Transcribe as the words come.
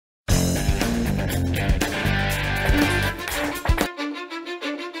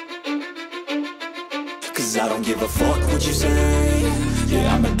I don't give a fuck what you say.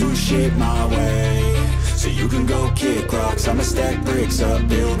 Yeah, I'ma do shit my way. So you can go kick rocks, I'ma stack bricks up,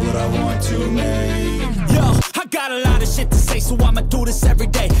 build what I want to make. Yo, I got a lot of shit to say, so I'ma do this every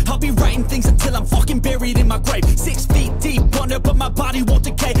day. I'll be writing things until I'm fucking buried in my grave. 6 feet deep under, but my body won't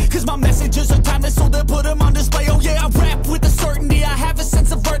decay. Cause my messages are timeless, so they'll put them on display. Oh yeah, I rap with a certainty, I have a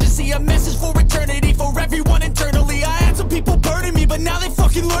sense of urgency. A message for eternity, for everyone internally. I had some people burning me, but now they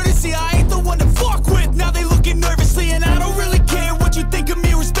fucking learn to see I ain't the one to fuck with, now they looking nervously. And I don't really care what you think of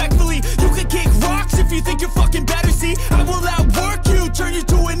me, respectfully. You can kick rocks if you think you're fucking better, see. I will outwork you, turn you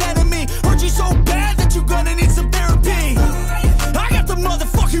to an enemy. Hurt you so bad that you're gonna need some therapy. I got the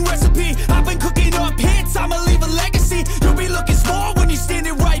motherfucking recipe. I've been cooking up hits, I'ma leave a legacy. You'll be looking small when you're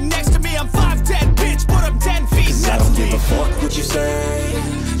standing right next to me. I'm 5'10", bitch, but I'm 10 feet next to me. I don't give a fuck what you say.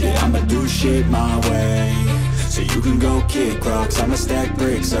 Yeah, I'ma do shit my way. So you can go kick rocks, I'ma stack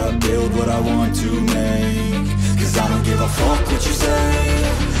bricks up, build what I want to make. Cause I don't give a fuck what you say.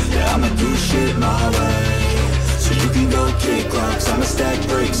 Yeah, I'ma do shit my way. So you can go kick rocks, I'ma stack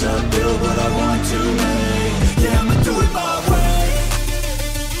bricks up, build what I want to make. Yeah, I'ma do it my way.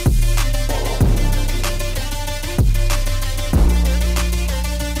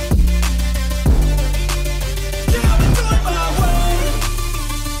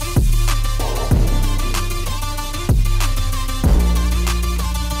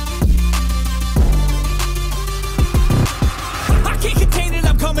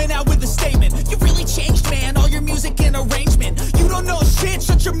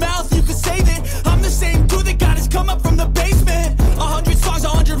 Shut your mouth, you can save it. I'm the same dude that got his come up from the basement. 100 songs,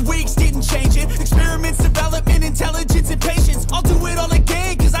 100 weeks, didn't change it. Experiments, development, intelligence, and patience. I'll do it all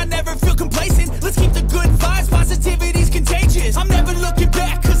again, cause I never feel complacent. Let's keep the good vibes, positivity's contagious. I'm never looking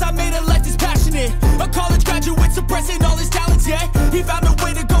back, cause I made a life that's passionate. A college graduate suppressing all his talents, yeah. He found a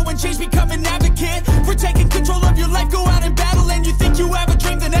way to go and change, become an advocate. For taking control of your life, go out and battle. And you think you have a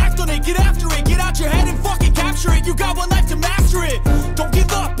dream, then act on it. Get after it, get out your head and fucking capture it. You got one life to master it. Don't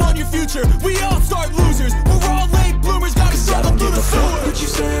give up on your future, we all start losers. We're all late bloomers, gotta struggle through the sewer. I don't give a fuck what you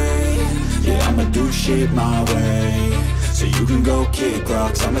say. Yeah, I'ma do shit my way. So you can go kick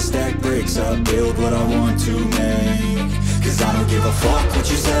rocks, I'ma stack bricks up, build what I want to make. Cause I don't give a fuck what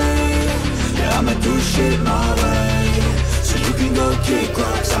you say. Yeah, I'ma do shit my way. So you can go kick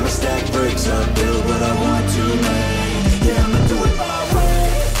rocks, I'ma stack bricks up, build what I want to make. Yeah, I'ma do it my way.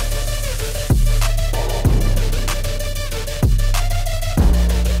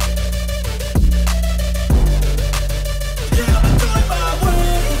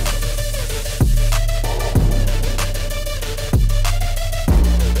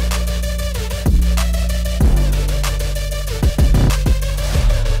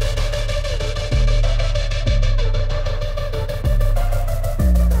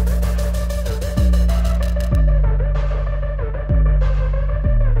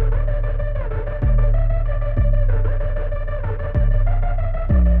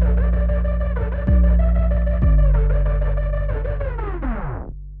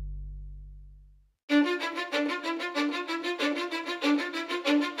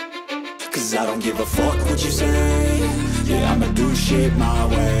 Cause I don't give a fuck what you say. Yeah, I'ma do shit my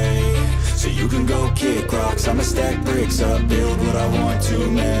way. So you can go kick rocks, I'ma stack bricks up, build what I want to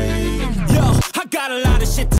make. Yo, I got a lot of shit to